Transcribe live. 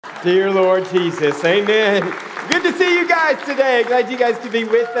Dear Lord Jesus, amen. Good to see you guys today. Glad you guys could be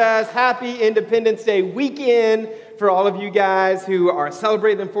with us. Happy Independence Day weekend for all of you guys who are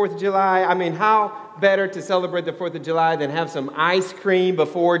celebrating the 4th of July. I mean, how better to celebrate the 4th of July than have some ice cream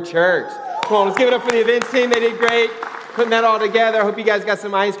before church? Come on, let's give it up for the events team. They did great putting that all together. I hope you guys got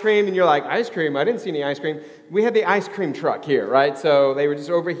some ice cream. And you're like, ice cream? I didn't see any ice cream. We had the ice cream truck here, right? So they were just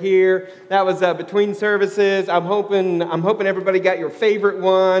over here. That was between services. I'm hoping everybody got your favorite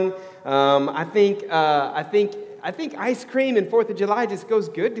one. I think ice cream and 4th of July just goes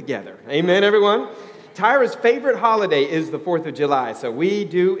good together. Amen, everyone? Tyra's favorite holiday is the 4th of July, so we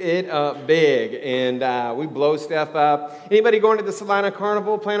do it up big, and we blow stuff up. Anybody going to the Salina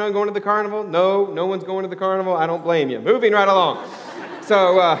Carnival? Plan on going to the carnival? No one's going to the carnival? I don't blame you. Moving right along.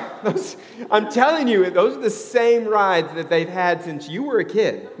 So I'm telling you, those are the same rides that they've had since you were a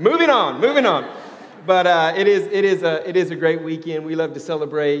kid. Moving on. But it is a great weekend. We love to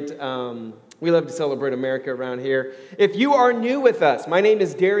celebrate. We love to celebrate America around here. If you are new with us, my name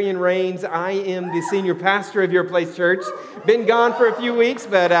is Darian Rains. I am the senior pastor of Your Place Church. Been gone for a few weeks,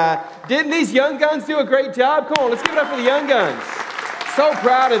 but didn't these young guns do a great job? Come on, let's give it up for the young guns. So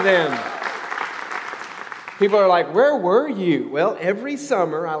proud of them. People are like, where were you? Well, every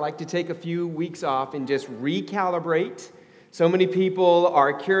summer I like to take a few weeks off and just recalibrate. So many people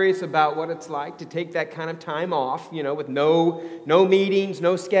are curious about what it's like to take that kind of time off, with no meetings,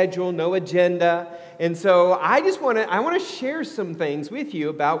 no schedule, no agenda. And so I want to share some things with you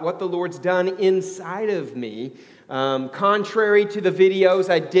about what the Lord's done inside of me. Contrary to the videos,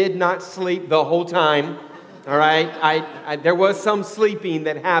 I did not sleep the whole time. All right, there was some sleeping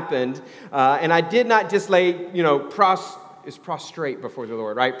that happened, and I did not just lay, prostrate before the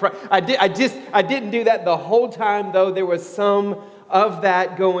Lord, right? I didn't do that the whole time, though there was some of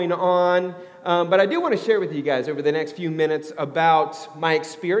that going on. But I do want to share with you guys over the next few minutes about my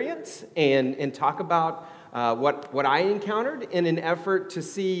experience and talk about what I encountered in an effort to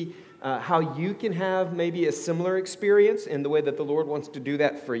see how you can have maybe a similar experience in the way that the Lord wants to do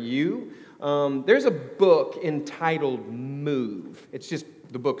that for you. There's a book entitled Move. It's just,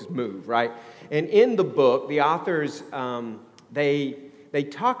 the book is Move, right? And in the book, the authors, they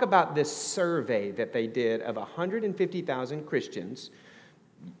talk about this survey that they did of 150,000 Christians,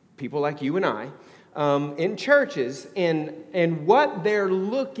 people like you and I, in churches, and what they're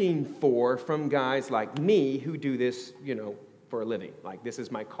looking for from guys like me who do this, for a living. Like, this is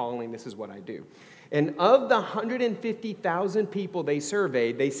my calling, this is what I do. And of the 150,000 people they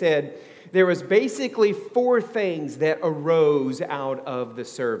surveyed, they said there was basically 4 things that arose out of the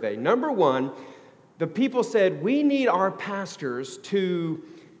survey. Number one, the people said, we need our pastors to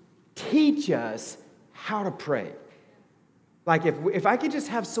teach us how to pray. Like, if I could just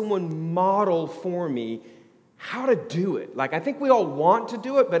have someone model for me how to do it. Like, I think we all want to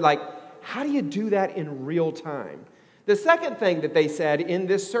do it, but how do you do that in real time? The second thing that they said in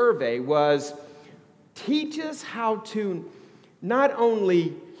this survey was, teach us how to not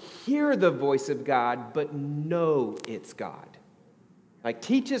only hear the voice of God, but know it's God.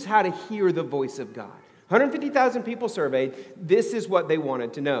 Teach us how to hear the voice of God. 150,000 people surveyed. This is what they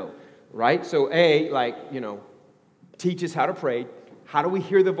wanted to know, right? So teach us how to pray. How do we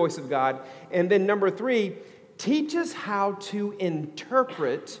hear the voice of God? And then number 3, teach us how to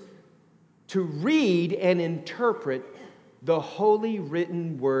read and interpret the holy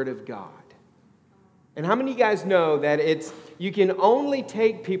written word of God. And how many of you guys know that you can only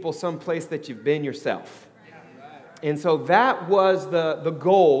take people someplace that you've been yourself? And so that was the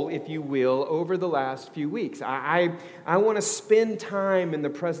goal, if you will, over the last few weeks. I want to spend time in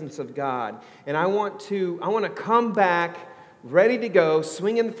the presence of God, and I want to come back ready to go,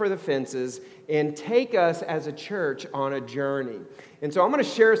 swinging for the fences, and take us as a church on a journey. And so I'm going to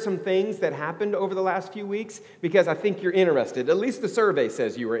share some things that happened over the last few weeks because I think you're interested. At least the survey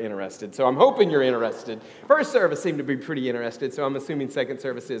says you were interested, so I'm hoping you're interested. First service seemed to be pretty interested, so I'm assuming second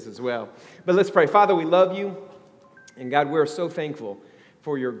service is as well. But let's pray. Father, we love you, and God, we're so thankful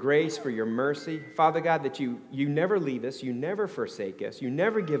for your grace, for your mercy. Father God, that you never leave us, you never forsake us, you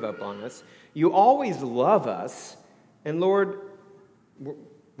never give up on us. You always love us, and Lord,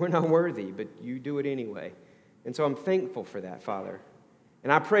 we're not worthy, but you do it anyway. And so I'm thankful for that, Father.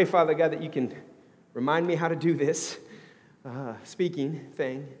 And I pray, Father God, that you can remind me how to do this speaking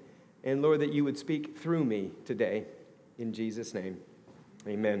thing. And Lord, that you would speak through me today. In Jesus' name,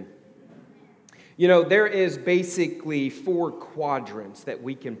 amen. There is basically 4 quadrants that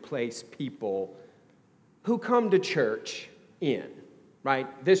we can place people who come to church in,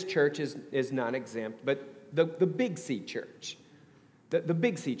 right? This church is not exempt, but the Big C church. The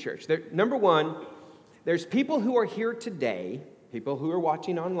Big C church. Number 1, there's people who are here today people who are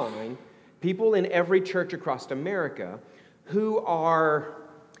watching online, people in every church across America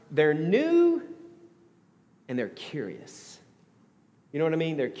they're new and they're curious. You know what I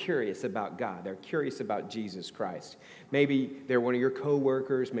mean? They're curious about God. They're curious about Jesus Christ. Maybe they're one of your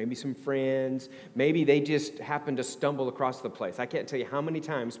coworkers, maybe some friends. Maybe they just happened to stumble across the place. I can't tell you how many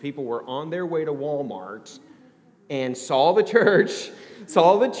times people were on their way to Walmart and saw the church,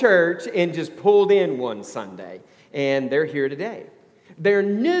 and just pulled in one Sunday. And they're here today. They're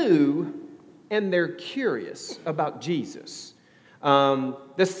new and they're curious about Jesus.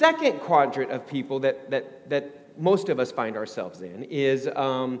 The second quadrant of people that most of us find ourselves in is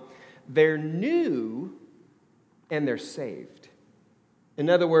they're new and they're saved. In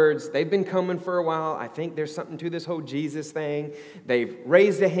other words, they've been coming for a while. I think there's something to this whole Jesus thing. They've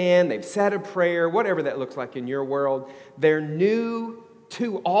raised a hand, they've said a prayer, whatever that looks like in your world. They're new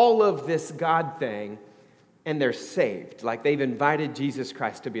to all of this God thing, and they're saved. Like they've invited Jesus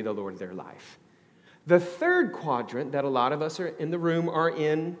Christ to be the Lord of their life. The third quadrant that a lot of us are in the room are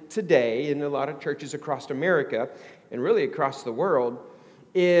in today, in a lot of churches across America, and really across the world,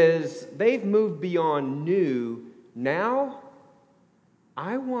 is they've moved beyond new. Now,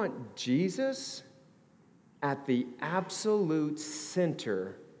 I want Jesus at the absolute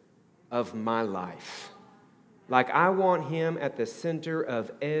center of my life. Like I want him at the center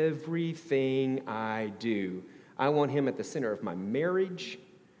of everything I do. I want him at the center of my marriage.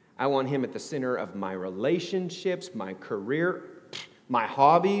 I want him at the center of my relationships, my career, my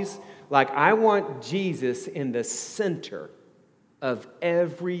hobbies. Like I want Jesus in the center of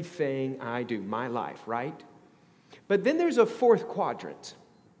everything I do, my life, right? But then there's a fourth quadrant.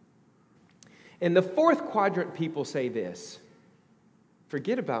 In the fourth quadrant, people say this: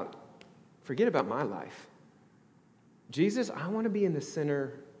 forget about my life. Jesus, I want to be in the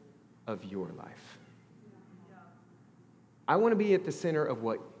center of your life. I want to be at the center of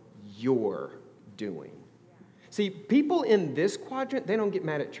what you're doing. See, people in this quadrant, they don't get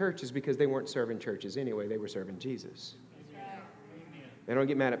mad at churches because they weren't serving churches anyway. They were serving Jesus. They don't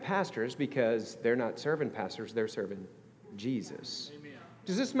get mad at pastors because they're not serving pastors. They're serving Jesus.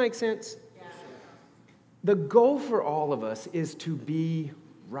 Does this make sense? The goal for all of us is to be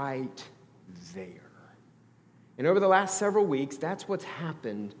right there. And over the last several weeks, that's what's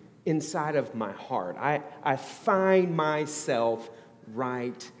happened inside of my heart. I find myself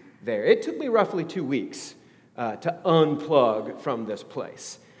right there. It took me roughly 2 weeks to unplug from this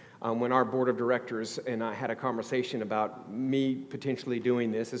place. When our board of directors and I had a conversation about me potentially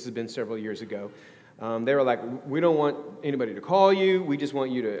doing this has been several years ago. They were like, we don't want anybody to call you. We just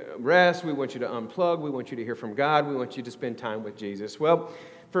want you to rest. We want you to unplug. We want you to hear from God. We want you to spend time with Jesus. Well,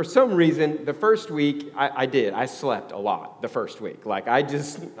 for some reason, the first week, I did. I slept a lot the first week. Like, I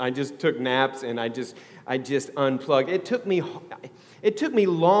just took naps and I just unplugged. It took me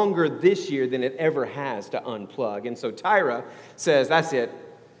longer this year than it ever has to unplug. And so Tyra says, that's it.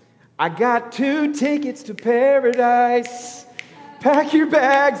 I got 2 tickets to paradise. Pack your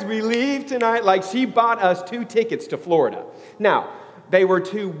bags, we leave tonight. Like, she bought us 2 tickets to Florida. Now, they were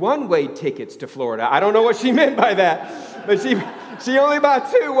 2 one-way tickets to Florida. I don't know what she meant by that, but she only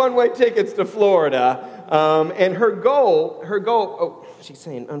bought 2 one-way tickets to Florida. And her goal, oh, she's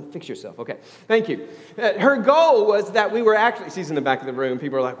saying, fix yourself. Okay, thank you. Her goal was that we were actually, she's in the back of the room.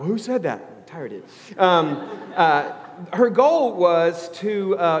 People are like, well, who said that? Tyra did. Her goal was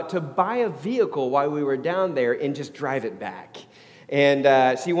to buy a vehicle while we were down there and just drive it back.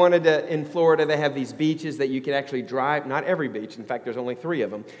 And she wanted to, in Florida, they have these beaches that you can actually drive, not every beach, in fact, there's only 3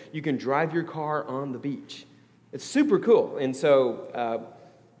 of them. You can drive your car on the beach. It's super cool. And so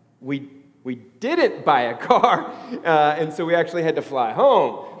we didn't buy a car, and so we actually had to fly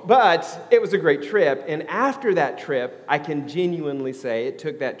home. But it was a great trip. And after that trip, I can genuinely say it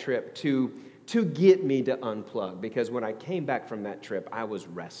took that trip to get me to unplug. Because when I came back from that trip, I was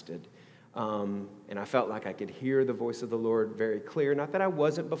rested. And I felt like I could hear the voice of the Lord very clear. Not that I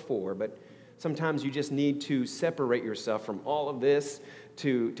wasn't before, but sometimes you just need to separate yourself from all of this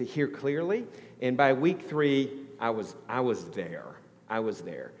to hear clearly. And by week 3, I was there. I was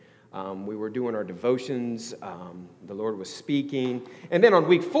there. We were doing our devotions. The Lord was speaking. And then on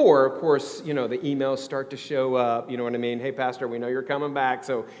week 4, of course, you know, the emails start to show up. You know what I mean? Hey, Pastor, we know you're coming back,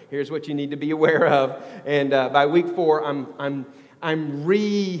 so here's what you need to be aware of. And by week 4, I'm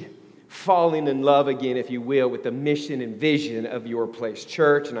falling in love again, if you will, with the mission and vision of Your Place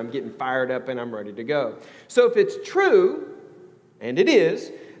Church, and I'm getting fired up and I'm ready to go. So if it's true, and it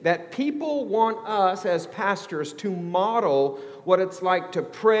is, that people want us as pastors to model what it's like to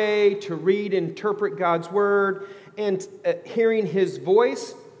pray, to read, interpret God's Word, and hearing His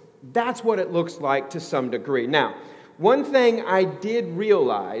voice, that's what it looks like to some degree. Now, one thing I did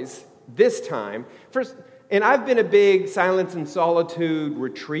realize this time, first, and I've been a big silence and solitude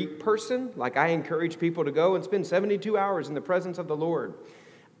retreat person. Like, I encourage people to go and spend 72 hours in the presence of the Lord.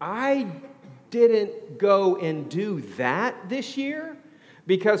 I didn't go and do that this year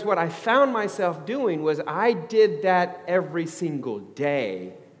because what I found myself doing was I did that every single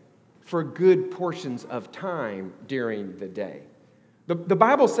day for good portions of time during the day. The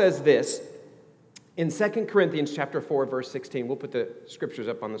Bible says this in 2 Corinthians chapter 4, verse 16. We'll put the scriptures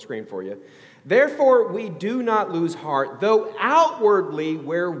up on the screen for you. Therefore, we do not lose heart, though outwardly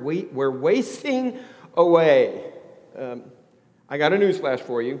we're wasting away. I got a newsflash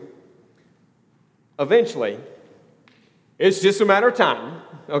for you. Eventually, it's just a matter of time,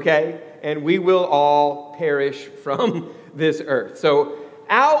 okay? And we will all perish from this earth. So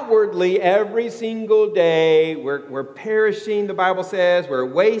outwardly, every single day, we're perishing, the Bible says. We're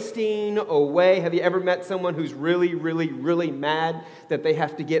wasting away. Have you ever met someone who's really, really, really mad that they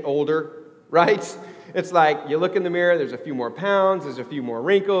have to get older, right? It's like you look in the mirror, there's a few more pounds, there's a few more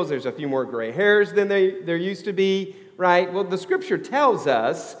wrinkles, there's a few more gray hairs than there used to be, right? Well, the scripture tells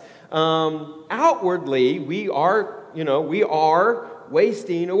us outwardly we are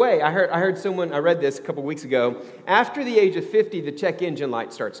wasting away. I read this a couple weeks ago. After the age of 50, the check engine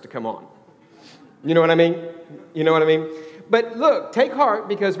light starts to come on. You know what I mean? But look, take heart,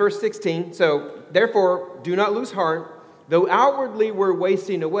 because verse 16, so therefore do not lose heart, though outwardly we're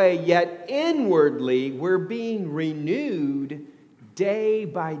wasting away, yet inwardly we're being renewed day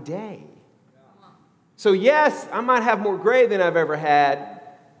by day. So yes, I might have more gray than I've ever had,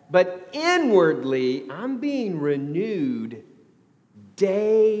 but inwardly I'm being renewed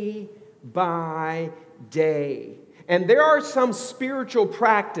day by day. And there are some spiritual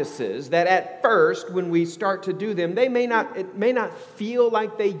practices that at first, when we start to do them, it may not feel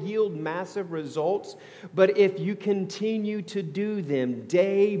like they yield massive results, but if you continue to do them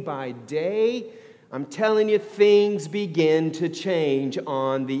day by day, I'm telling you, things begin to change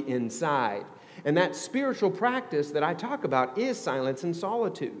on the inside. And that spiritual practice that I talk about is silence and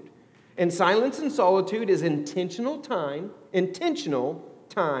solitude. And silence and solitude is intentional time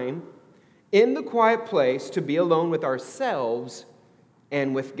in the quiet place to be alone with ourselves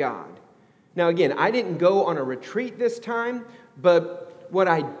and with God. Now again, I didn't go on a retreat this time, but what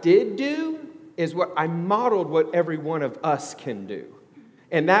I did do is I modeled what every one of us can do.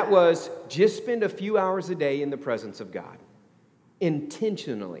 And that was just spend a few hours a day in the presence of God.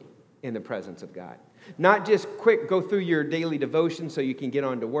 Intentionally in the presence of God. Not just quick go through your daily devotion so you can get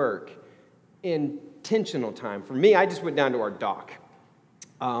on to work. Intentional time. For me, I just went down to our dock.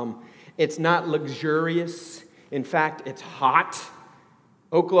 It's not luxurious. In fact, it's hot.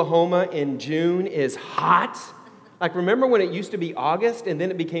 Oklahoma in June is hot. Like, remember when it used to be August and then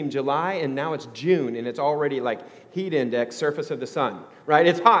it became July and now it's June and it's already like heat index, surface of the sun, right?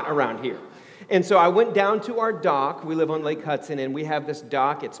 It's hot around here. And so I went down to our dock. We live on Lake Hudson, and we have this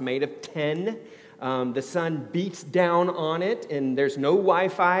dock. It's made of tin. The sun beats down on it, and there's no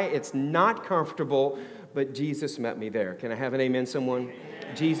Wi-Fi. It's not comfortable, but Jesus met me there. Can I have an amen, someone?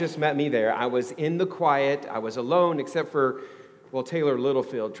 Amen. Jesus met me there. I was in the quiet. I was alone, except for, Taylor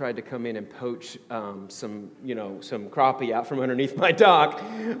Littlefield tried to come in and poach some crappie out from underneath my dock,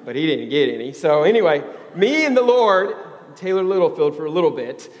 but he didn't get any. So anyway, me and the Lord, Taylor Littlefield for a little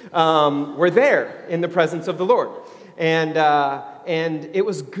bit, were there in the presence of the Lord. And it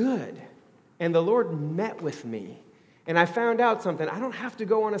was good. And the Lord met with me. And I found out something. I don't have to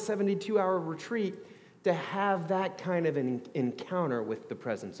go on a 72-hour retreat to have that kind of an encounter with the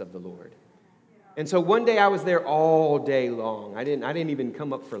presence of the Lord. And so one day I was there all day long. I didn't even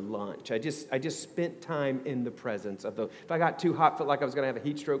come up for lunch. I just spent time in the presence of the. If I got too hot, felt like I was going to have a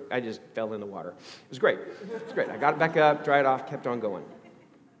heat stroke, I just fell in the water. It was great. I got it back up, dried off, kept on going.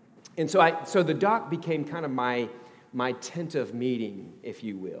 And so the dock became kind of my tent of meeting, if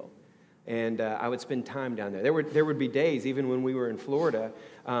you will. And I would spend time down there. There would be days, even when we were in Florida,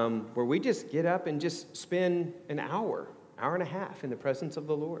 where we just get up and just spend an hour and a half in the presence of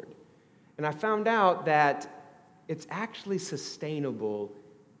the Lord. And I found out that it's actually sustainable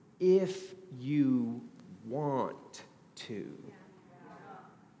if you want to.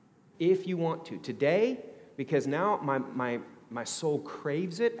 If you want to. Today, because now my soul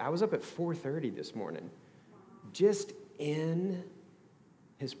craves it, I was up at 4:30 this morning, just in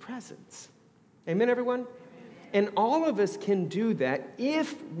His presence. Amen, everyone? And all of us can do that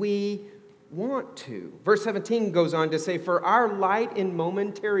if we want to. Verse 17 goes on to say, for our light and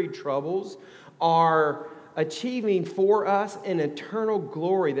momentary troubles are achieving for us an eternal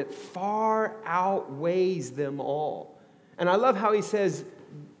glory that far outweighs them all. And I love how he says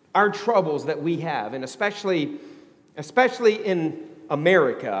our troubles that we have, and especially especially in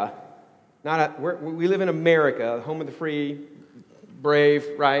America. We live in America, home of the free, brave,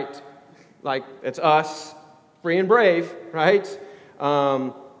 right? Like, it's us, free and brave, right?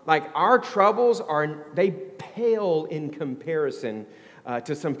 Like, our troubles they pale in comparison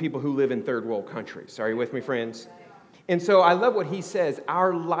to some people who live in third world countries. Are you with me, friends? And so I love what he says,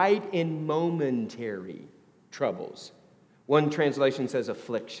 our light in momentary troubles. One translation says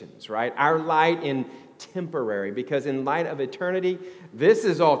afflictions, right? Our light in temporary, because in light of eternity, this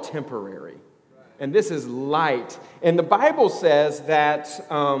is all temporary. And this is light. And the Bible says that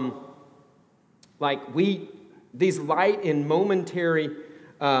these light and momentary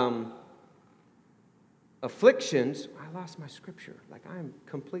afflictions. I lost my scripture. Like, I'm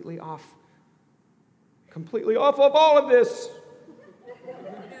completely off of all of this.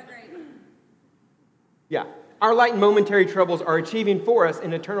 Yeah. Our light and momentary troubles are achieving for us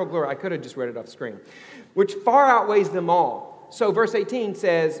an eternal glory. I could have just read it off the screen. Which far outweighs them all. So verse 18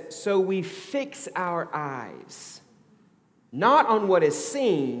 says, so we fix our eyes, not on what is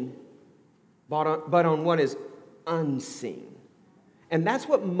seen, but on what is unseen. And that's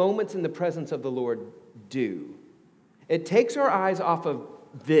what moments in the presence of the Lord do. It takes our eyes off of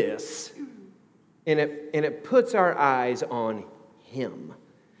this, and it puts our eyes on Him.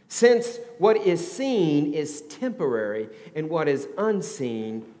 Since what is seen is temporary, and what is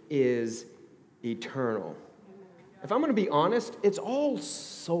unseen is eternal. If I'm going to be honest, it's all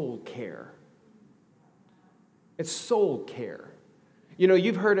soul care. It's soul care. You know,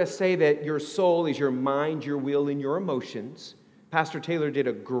 you've heard us say that your soul is your mind, your will, and your emotions. Pastor Taylor did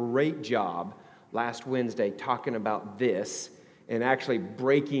a great job last Wednesday talking about this and actually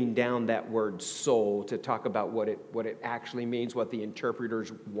breaking down that word soul to talk about what it actually means, what the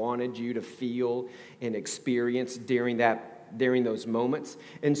interpreters wanted you to feel and experience during those moments.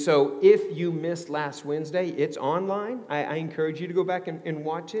 And so if you missed last Wednesday, it's online. I encourage you to go back and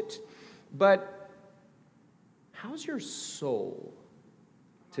watch it. But how's your soul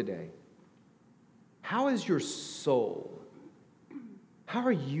today? How is your soul? How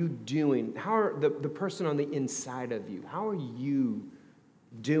are you doing? How are the person on the inside of you? How are you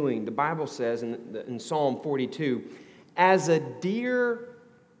doing? The Bible says in Psalm 42, as a deer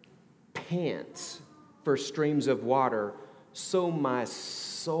pants for streams of water, so my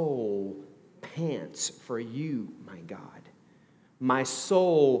soul pants for you, my God. My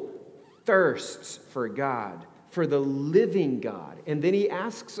soul thirsts for God, for the living God. And then he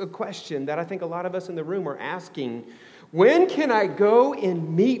asks a question that I think a lot of us in the room are asking: when can I go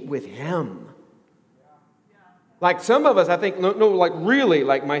and meet with Him? Like some of us, I think, no, like really,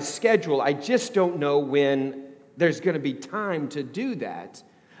 like my schedule, I just don't know when there's going to be time to do that.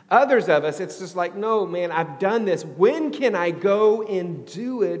 Others of us, it's just like, no, man, I've done this. When can I go and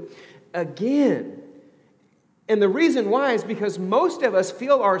do it again? And the reason why is because most of us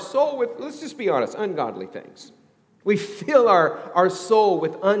fill our soul with, let's just be honest, ungodly things. We fill our soul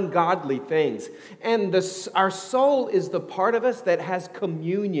with ungodly things. And our soul is the part of us that has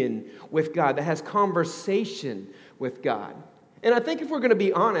communion with God, that has conversation with God. And I think if we're going to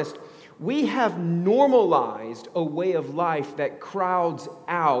be honest, we have normalized a way of life that crowds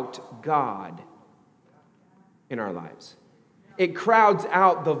out God in our lives. It crowds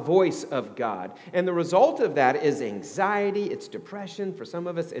out the voice of God. And the result of that is anxiety, it's depression. For some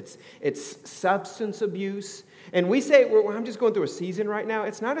of us, it's substance abuse. And we say, well, I'm just going through a season right now.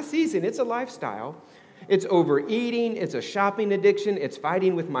 It's not a season, it's a lifestyle. It's overeating, it's a shopping addiction, it's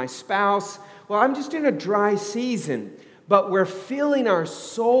fighting with my spouse. Well, I'm just in a dry season. But we're filling our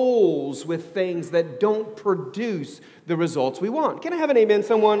souls with things that don't produce the results we want. Can I have an amen,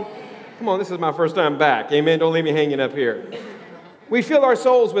 someone? Come on, this is my first time back. Amen, don't leave me hanging up here. We fill our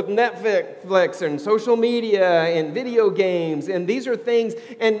souls with Netflix and social media and video games, and these are things,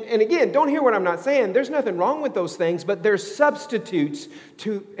 and again, don't hear what I'm not saying. There's nothing wrong with those things, but they're substitutes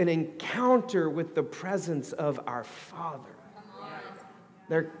to an encounter with the presence of our Father.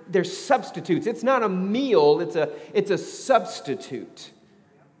 They're substitutes. It's not a meal, it's a substitute.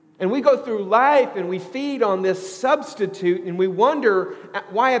 And we go through life and we feed on this substitute, and we wonder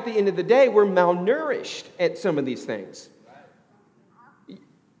why at the end of the day we're malnourished at some of these things.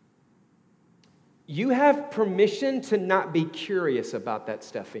 You have permission to not be curious about that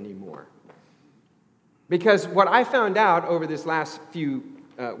stuff anymore. Because what I found out over this last few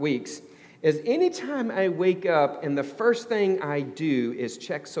weeks is anytime I wake up and the first thing I do is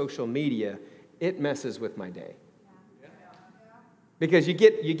check social media, it messes with my day. Because you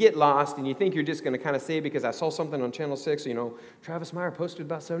get lost and you think you're just going to kind of see it because I saw something on Channel 6, Travis Meyer posted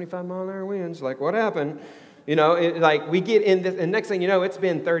about 75-mile-an-hour winds. Like, what happened? We get in this, and next thing you know, it's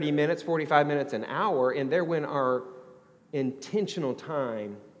been 30 minutes, 45 minutes, an hour, and there went our intentional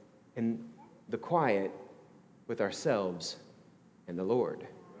time in the quiet with ourselves and the Lord.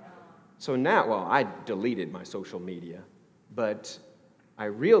 So now, well, I deleted my social media, but I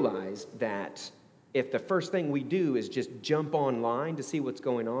realized that if the first thing we do is just jump online to see what's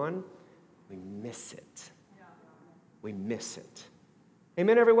going on, we miss it. We miss it.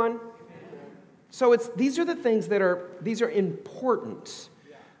 Amen, everyone? So these are the things that are important.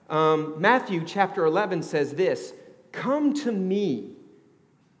 Matthew chapter 11 says this, "Come to me,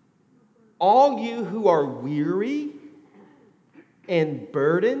 all you who are weary and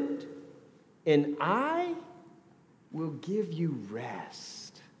burdened, and I will give you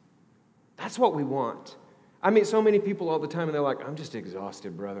rest." That's what we want. I meet so many people all the time, and they're like, "I'm just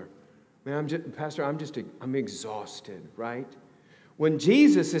exhausted, brother. Man, Pastor, I'm exhausted," right? When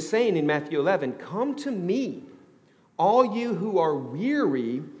Jesus is saying in Matthew 11, "Come to me, all you who are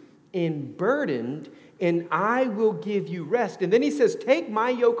weary and burdened, and I will give you rest." And then he says, "Take my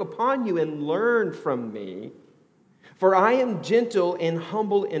yoke upon you and learn from me, for I am gentle and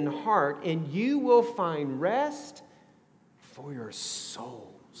humble in heart, and you will find rest for your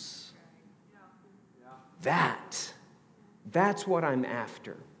souls." That's what I'm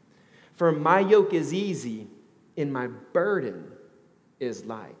after. "For my yoke is easy and my burden is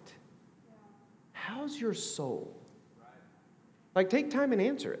light." How's your soul? Like, take time and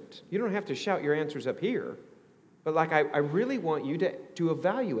answer it. You don't have to shout your answers up here. But I really want you to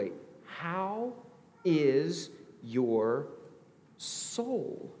evaluate, how is your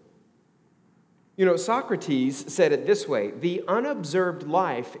soul? You know, Socrates said it this way, "The unobserved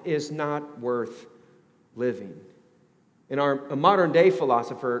life is not worth living." And a modern day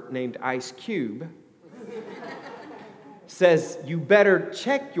philosopher named Ice Cube says, "You better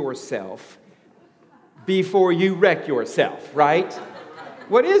check yourself before you wreck yourself," right?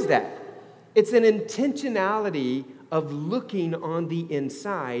 What is that? It's an intentionality of looking on the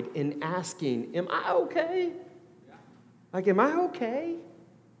inside and asking, am I okay? Am I okay?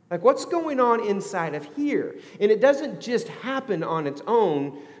 What's going on inside of here? And it doesn't just happen on its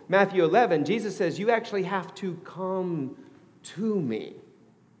own. Matthew 11, Jesus says, you actually have to come to me.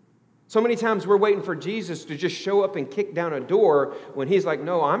 So many times we're waiting for Jesus to just show up and kick down a door when he's like,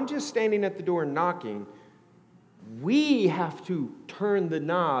 no, I'm just standing at the door knocking. We have to turn the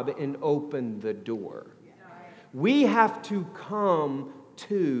knob and open the door. We have to come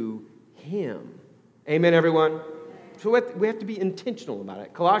to him. Amen, everyone? So we have to be intentional about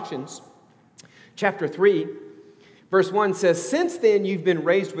it. Colossians chapter 3, verse 1 says, "Since then you've been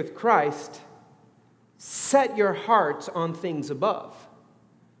raised with Christ, set your hearts on things above,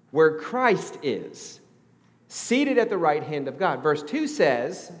 where Christ is, seated at the right hand of God." Verse 2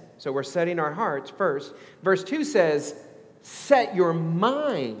 says, so we're setting our hearts first. Verse 2 says, set your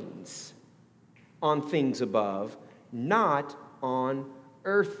minds on things above, not on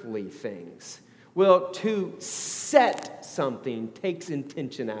earthly things. Well, to set something takes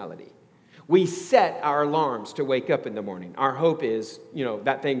intentionality. We set our alarms to wake up in the morning. Our hope is,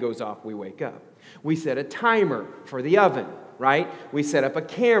 that thing goes off, we wake up. We set a timer for the oven, right? We set up a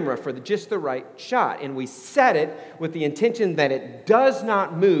camera for just the right shot, and we set it with the intention that it does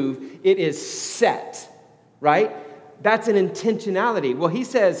not move. It is set, right? That's an intentionality. Well, he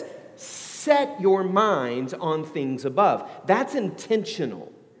says, set your minds on things above. That's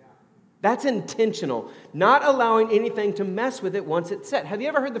intentional. That's intentional. Not allowing anything to mess with it once it's set. Have you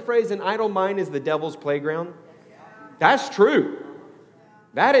ever heard the phrase, an idle mind is the devil's playground? That's true.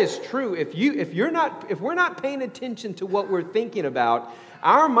 That is true. If we're not paying attention to what we're thinking about,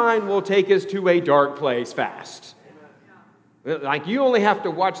 our mind will take us to a dark place fast. You only have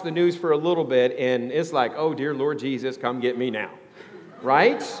to watch the news for a little bit, and it's like, oh, dear Lord Jesus, come get me now.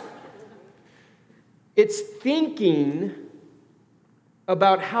 Right? It's thinking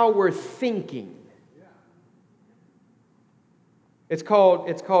about how we're thinking. It's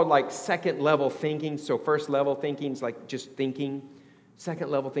called like second level thinking. So first level thinking is like just thinking.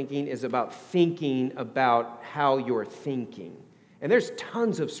 Second level thinking is about thinking about how you're thinking. And there's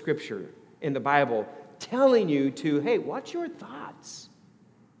tons of scripture in the Bible telling you to, hey, watch your thoughts.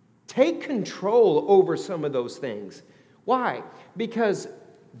 Take control over some of those things. Why? Because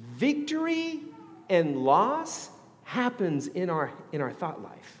victory and loss happens in our thought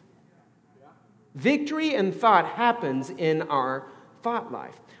life. Victory and thought happens in our thought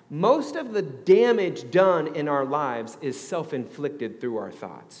life. Most of the damage done in our lives is self-inflicted through our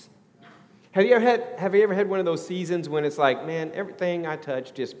thoughts. Have you ever had one of those seasons when it's like, man, everything I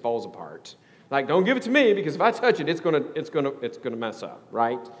touch just falls apart? Like, don't give it to me, because if I touch it, it's gonna mess up,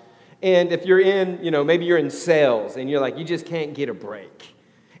 right? And if you're in, maybe you're in sales and you're like, you just can't get a break.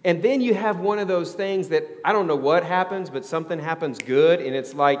 And then you have one of those things that I don't know what happens, but something happens good, and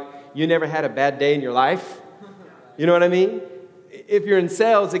it's like you never had a bad day in your life. You know what I mean? If you're in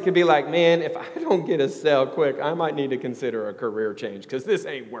sales, it could be like, man, if I don't get a sale quick, I might need to consider a career change because this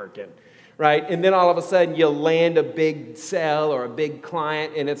ain't working, right? And then all of a sudden, you land a big sale or a big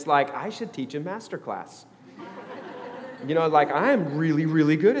client, and it's like, I should teach a master class. You know, like, I'm really,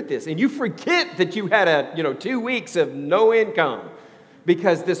 really good at this. And you forget that you had 2 weeks of no income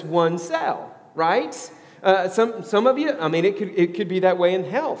because this one sale, right? Some of you, I mean, it could be that way in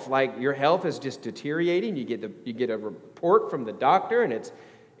health. Like, your health is just deteriorating. You get a report from the doctor, and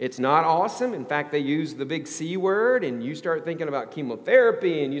it's not awesome. In fact, they use the big C word, and you start thinking about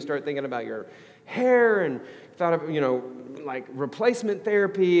chemotherapy, and you start thinking about your hair, and thought of, like replacement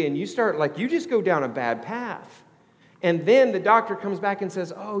therapy, and you just go down a bad path. And then the doctor comes back and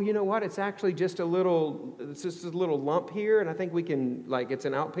says, oh, you know what? It's actually just a little lump here, and I think we can, it's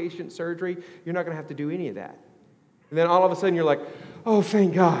an outpatient surgery. You're not going to have to do any of that. And then all of a sudden you're like, oh,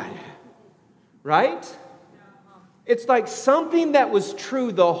 thank God. Right? It's like something that was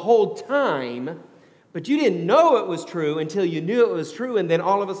true the whole time, but you didn't know it was true until you knew it was true, and then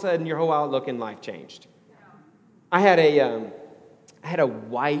all of a sudden your whole outlook in life changed. I had a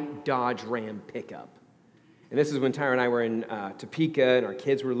white Dodge Ram pickup. And this is when Tyra and I were in Topeka, and our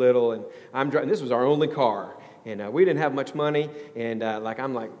kids were little, and I'm driving. This was our only car, and we didn't have much money. And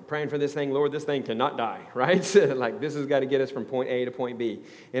I'm praying for this thing, Lord, this thing cannot die, right? This has got to get us from point A to point B.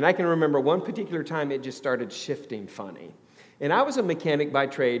 And I can remember one particular time it just started shifting funny. And I was a mechanic by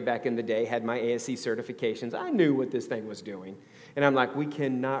trade back in the day, had my ASC certifications. I knew what this thing was doing. And I'm like, we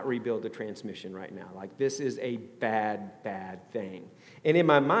cannot rebuild the transmission right now. This is a bad, bad thing. And in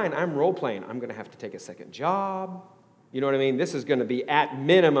my mind, I'm role-playing. I'm going to have to take a second job. You know what I mean? This is going to be at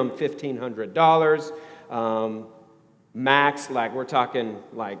minimum $1,500. Max, we're talking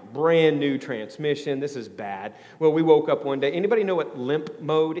brand new transmission. This is bad. Well, we woke up one day. Anybody know what limp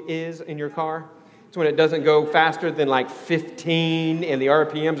mode is in your car? It's when it doesn't go faster than 15 and the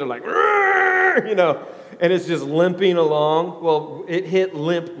RPMs are and it's just limping along. Well, it hit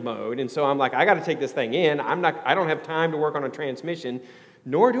limp mode, and so I'm like, I got to take this thing in. I don't have time to work on a transmission,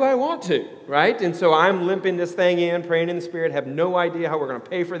 nor do I want to, right? And so I'm limping this thing in, praying in the Spirit, have no idea how we're going to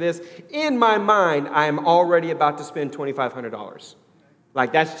pay for this. In my mind, I'm already about to spend $2,500.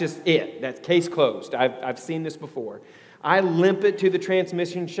 That's just it. That's case closed. I've seen this before. I limp it to the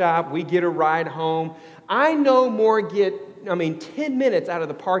transmission shop. We get a ride home. I no more get 10 minutes out of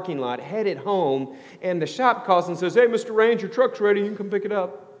the parking lot, headed home, and the shop calls and says, hey, Mr. Range, your truck's ready. You can come pick it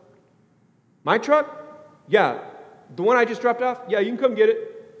up. My truck? Yeah. The one I just dropped off? Yeah, you can come get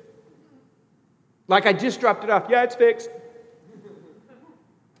it. I just dropped it off. Yeah, it's fixed.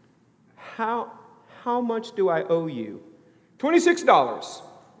 How much do I owe you? $26.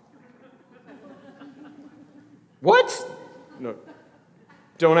 What? No.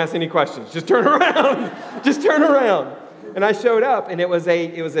 Don't ask any questions. Just turn around. Just turn around. And I showed up, and there was a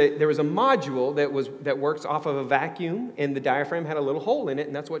module that works off of a vacuum, and the diaphragm had a little hole in it,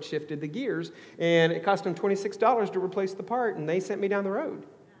 and that's what shifted the gears. And it cost them $26 to replace the part, and they sent me down the road.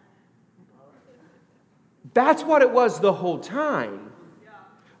 That's what it was the whole time.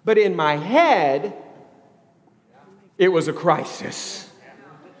 But in my head, it was a crisis.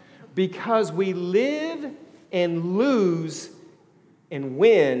 Because we live and lose and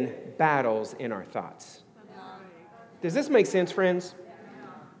win battles in our thoughts. Does this make sense, friends?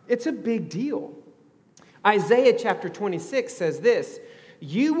 It's a big deal. Isaiah chapter 26 says this,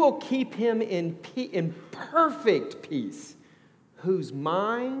 you will keep him in perfect peace, whose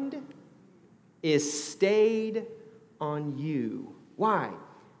mind is stayed on you. Why?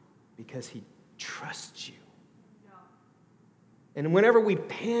 Because he trusts you. And whenever we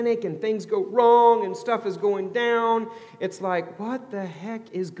panic and things go wrong and stuff is going down, it's like, what the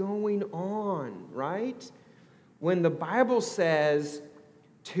heck is going on, right? When the Bible says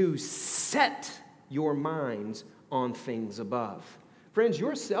to set your minds on things above. Friends,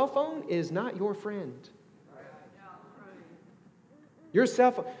 your cell phone is not your friend. Your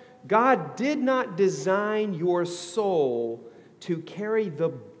cell phone. God did not design your soul to carry the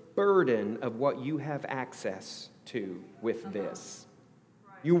burden of what you have access to with this.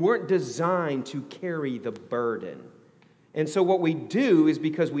 You weren't designed to carry the burden. And so what we do is,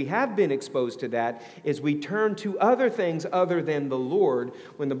 because we have been exposed to that, is we turn to other things other than the Lord.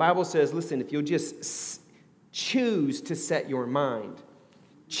 When the Bible says, listen, if you'll just choose to set your mind,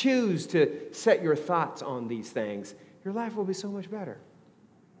 choose to set your thoughts on these things, your life will be so much better.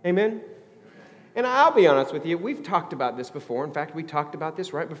 Amen? And I'll be honest with you, we've talked about this before. In fact, we talked about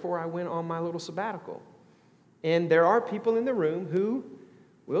this right before I went on my little sabbatical. And there are people in the room who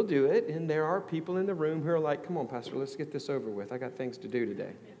we'll do it. And there are people in the room who are like, come on, Pastor, let's get this over with. I got things to do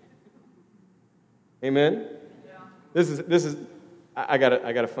today. Amen? Yeah. This is. I got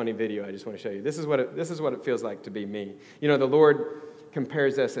a funny video I just want to show you. This is what it feels like to be me. You know, the Lord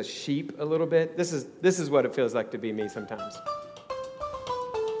compares us as sheep a little bit. This is what it feels like to be me sometimes.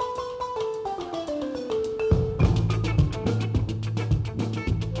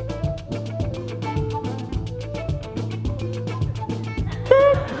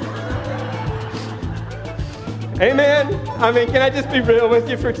 Amen. I mean, can I just be real with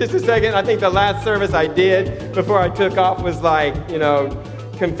you for just a second? I think the last service I did before I took off was like,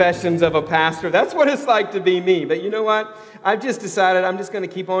 confessions of a pastor. That's what it's like to be me. But you know what? I've just decided I'm just going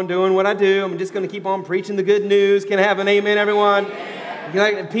to keep on doing what I do. I'm just going to keep on preaching the good news. Can I have an amen, everyone?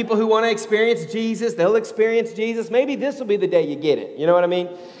 Like people who want to experience Jesus, they'll experience Jesus. Maybe this will be the day you get it. You know what I mean?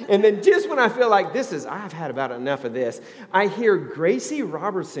 And then just when I feel like I've had about enough of this, I hear Gracie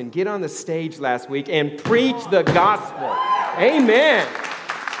Robertson get on the stage last week and preach the gospel. Amen.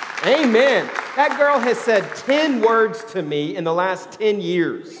 Amen. That girl has said 10 words to me in the last 10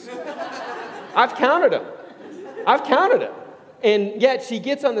 years. I've counted them. And yet she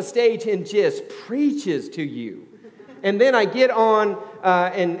gets on the stage and just preaches to you. And then I get on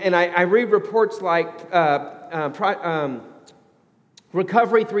and I read reports like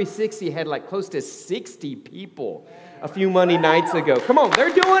Recovery 360 had like close to 60 people a few Monday nights ago. Come on,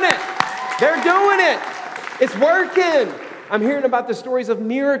 they're doing it. They're doing it. It's working. I'm hearing about the stories of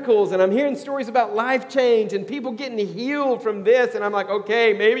miracles, and I'm hearing stories about life change and people getting healed from this. And I'm like,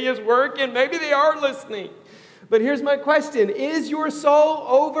 okay, maybe it's working. Maybe they are listening. But here's my question. Is your soul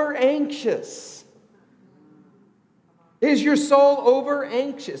over anxious? Is your soul over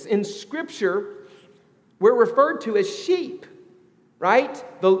anxious? In Scripture, we're referred to as sheep, right?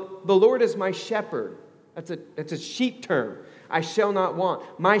 The Lord is my shepherd. That's a sheep term. I shall not want.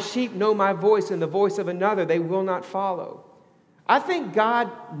 My sheep know my voice, and the voice of another they will not follow. I think God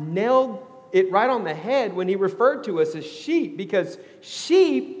nailed it right on the head when he referred to us as sheep, because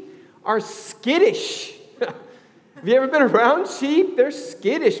sheep are skittish. Have you ever been around sheep? They're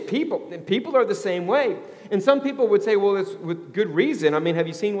skittish people, and people are the same way. And some people would say, well, it's with good reason. I mean, have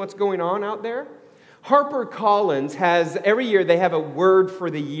you seen what's going on out there? HarperCollins has, every year they have a word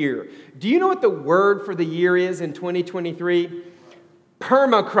for the year. Do you know what the word for the year is in 2023?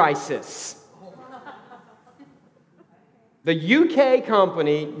 Permacrisis. The UK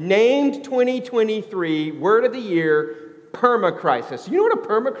company named 2023 word of the year permacrisis. You know what a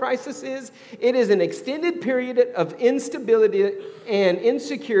permacrisis is? It is an extended period of instability and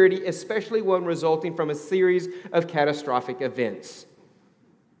insecurity, especially one resulting from a series of catastrophic events.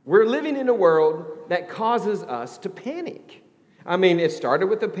 We're living in a world that causes us to panic. I mean, it started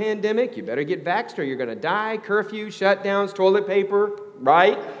with the pandemic. You better get vaxxed or you're going to die. Curfew, shutdowns, toilet paper,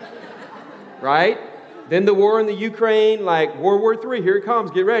 right? Right? Then the war in the Ukraine, like World War III, here it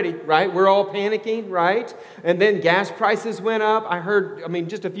comes, get ready, right? We're all panicking, right? And then gas prices went up. I heard,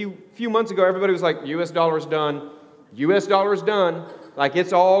 just a few months ago, everybody was like, U.S. dollar's done. U.S. dollar's done. Like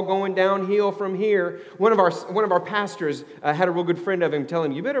it's all going downhill from here. One of our pastors had a real good friend of him tell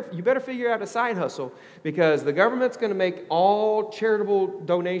him, you better figure out a side hustle because the government's going to make all charitable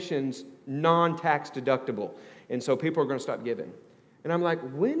donations non-tax deductible. And so people are going to stop giving. And I'm like,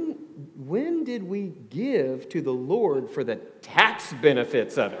 when did we give to the Lord for the tax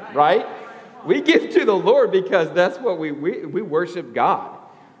benefits of it, right? We give to the Lord because that's what we worship God.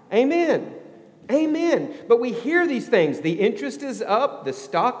 Amen. Amen. But we hear these things. The interest is up, the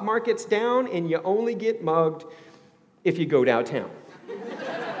stock market's down, and you only get mugged if you go downtown.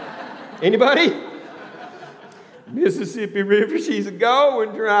 Anybody? Mississippi River, she's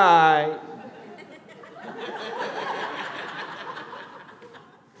going dry.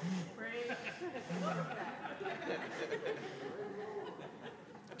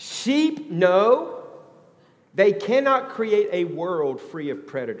 Sheep know they cannot create a world free of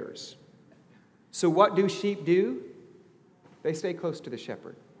predators. So what do sheep do? They stay close to the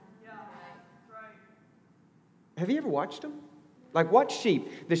shepherd. Yeah, right. Have you ever watched them? Like watch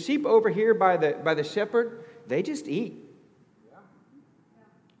sheep. The sheep over here by the shepherd, they just eat. Yeah.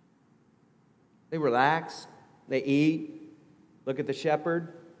 They relax. They eat. Look at the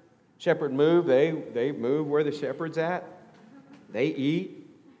shepherd. Shepherd move. They move where the shepherd's at. They eat.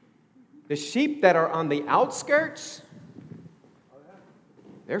 The sheep that are on the outskirts,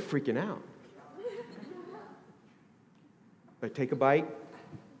 they're freaking out. They take a bite.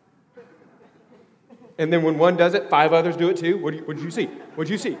 And then when one does it, 5 others do it too. What did you see? What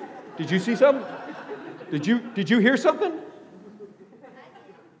did you see? Did you see something? Did you hear something?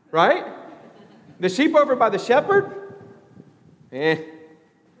 Right? The sheep over by the shepherd,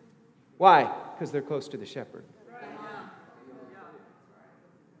 Why? Because they're close to the shepherd.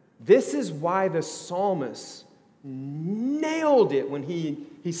 This is why the psalmist nailed it when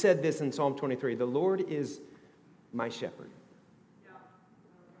he said this in Psalm 23. The Lord is my shepherd.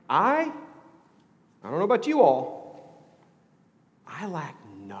 I don't know about you all, I lack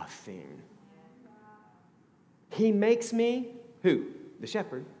nothing. He makes me, who? The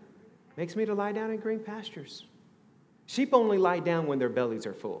shepherd, makes me to lie down in green pastures. Sheep only lie down when their bellies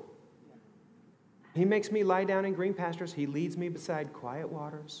are full. He makes me lie down in green pastures. He leads me beside quiet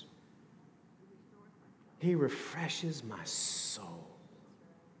waters. He refreshes my soul.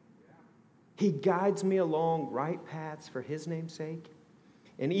 He guides me along right paths for His name's sake.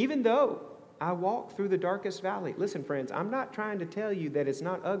 And even though I walk through the darkest valley, listen, friends, I'm not trying to tell you that it's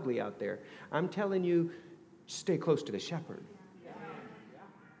not ugly out there. I'm telling you, stay close to the shepherd.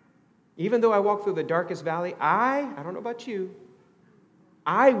 Even though I walk through the darkest valley, I don't know about you,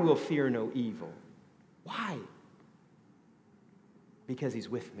 I will fear no evil. Why? Because He's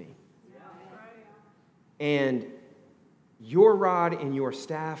with me. And your rod and your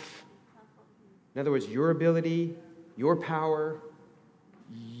staff, in other words, your ability, your power,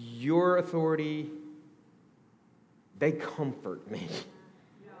 your authority, they comfort me.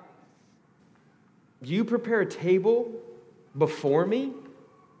 You prepare a table before me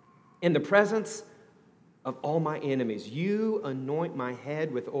in the presence of all my enemies. You anoint my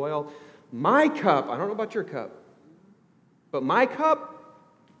head with oil. My cup, I don't know about your cup, but my cup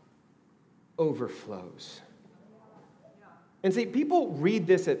overflows. And see, people read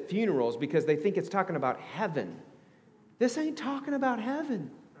this at funerals because they think it's talking about heaven. This ain't talking about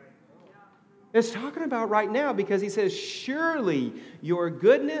heaven. It's talking about right now because he says, surely your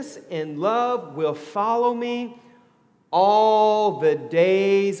goodness and love will follow me all the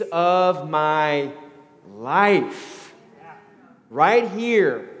days of my life. Right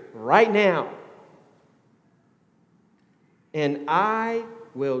here, right now. And I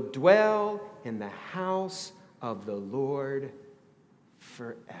will dwell in the house of the Lord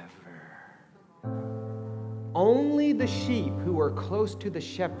forever. Only the sheep who are close to the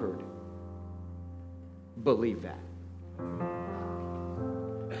shepherd believe that.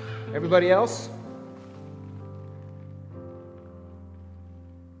 Everybody else?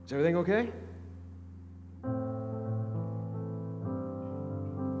 Is everything okay?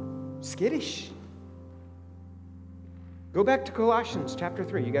 Skittish. Go back to Colossians chapter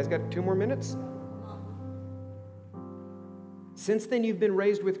 3. You guys got 2 more minutes? Since then you've been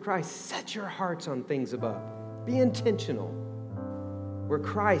raised with Christ. Set your hearts on things above. Be intentional. Where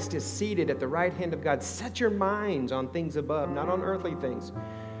Christ is seated at the right hand of God, set your minds on things above, not on earthly things.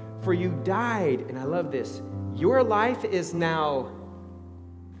 For you died, and I love this, your life is now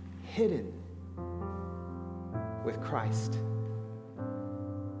hidden with Christ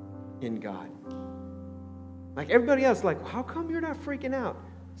in God. Like everybody else, like, how come you're not freaking out?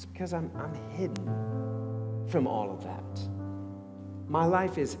 It's because I'm hidden from all of that. My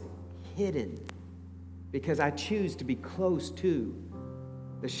life is hidden because I choose to be close to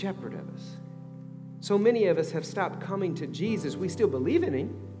the shepherd of us. So many of us have stopped coming to Jesus. We still believe in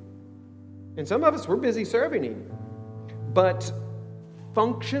Him. And some of us, we're busy serving Him. But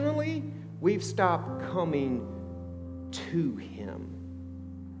functionally, we've stopped coming to Him.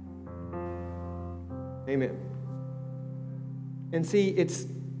 Amen. And see,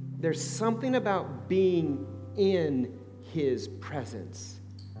 there's something about being in His presence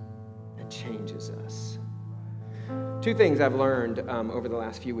that changes us. 2 things I've learned over the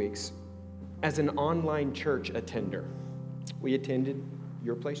last few weeks. As an online church attender, we attended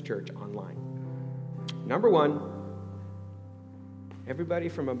Your Place Church online. Number 1, everybody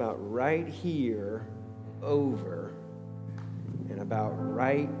from about right here over and about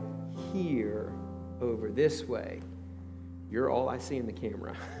right here over this way, you're all I see in the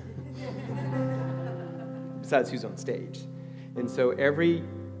camera. Besides who's on stage. And so every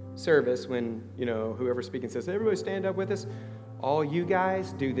service, when, whoever's speaking says, everybody stand up with us, all you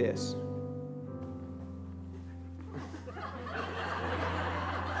guys do this.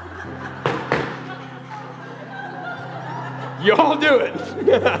 Y'all do it.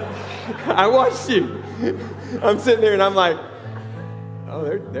 I watched you. I'm sitting there and I'm like, oh,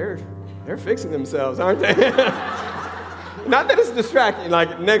 they're fixing themselves, aren't they? Not that it's distracting.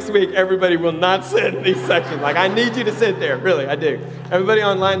 Like next week, everybody will not sit in these sections. Like I need you to sit there. Really, I do. Everybody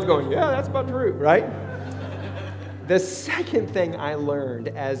online's going, yeah, that's about true, right? The second thing I learned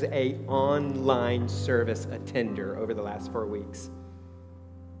as a online service attender over the last 4 weeks,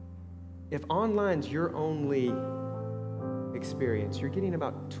 if online's your only experience, you're getting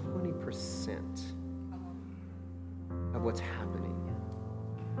about 20% of what's happening.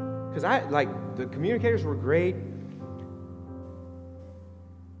 Because the communicators were great.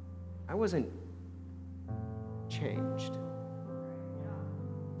 I wasn't changed.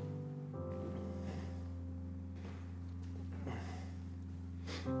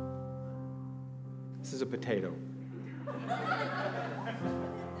 This is a potato.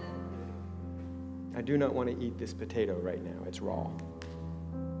 I do not want to eat this potato right now. It's raw.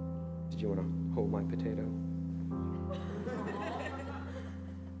 Did you want to hold my potato?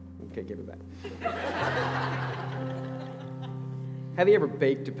 Okay, give it back. Have you ever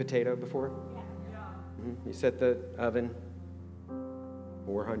baked a potato before? Mm-hmm. You set the oven,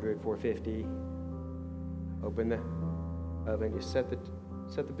 400, 450. Open the oven. You set the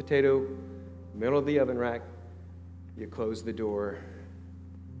potato middle of the oven rack. You close the door.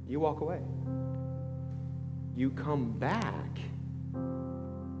 You walk away. You come back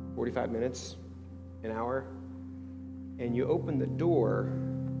 45 minutes, an hour, and you open the door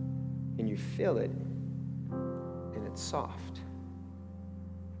and you feel it, and it's soft.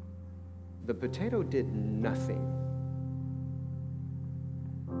 The potato did nothing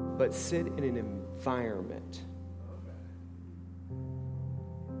but sit in an environment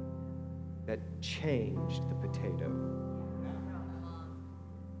that changed the potato.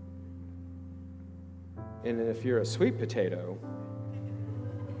 And if you're a sweet potato,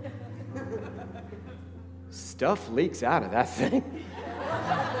 stuff leaks out of that thing.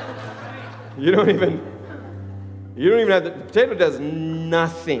 You don't even have the potato does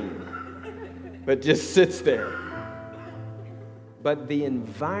nothing but just sits there. But the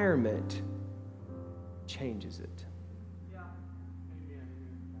environment changes it.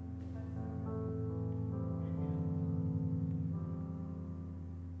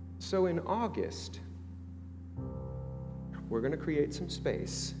 So in August, we're going to create some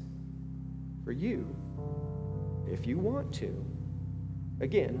space for you, if you want to.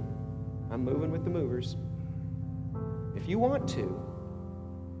 Again, I'm moving with the movers. If you want to,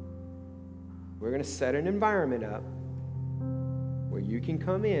 we're going to set an environment up where you can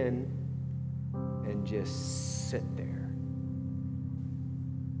come in and just sit there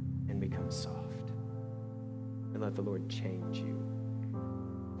and become soft and let the Lord change you.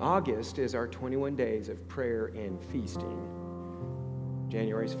 August is our 21 days of prayer and feasting.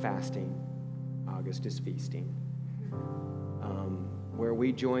 January's fasting. August is feasting. Where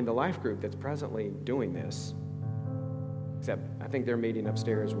we join the life group that's presently doing this. Except I think they're meeting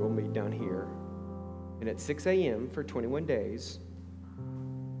upstairs. We'll meet down here. And at 6 a.m. for 21 days,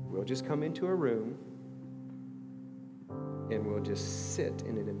 we'll just come into a room and we'll just sit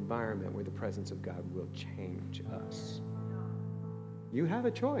in an environment where the presence of God will change us. You have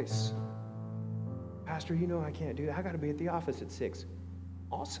a choice. Pastor, I can't do that. I got to be at the office at 6.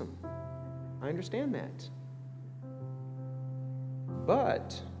 Awesome. I understand that.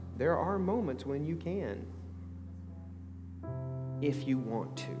 But there are moments when you can, if you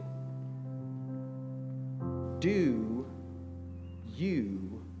want to. Do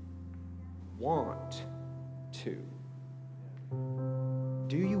you want to?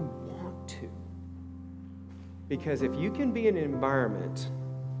 Do you want to? Because if you can be in an environment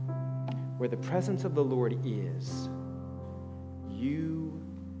where the presence of the Lord is, you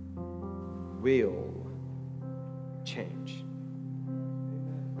will change.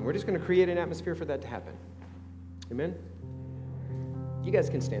 And we're just going to create an atmosphere for that to happen. Amen? You guys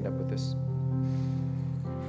can stand up with us.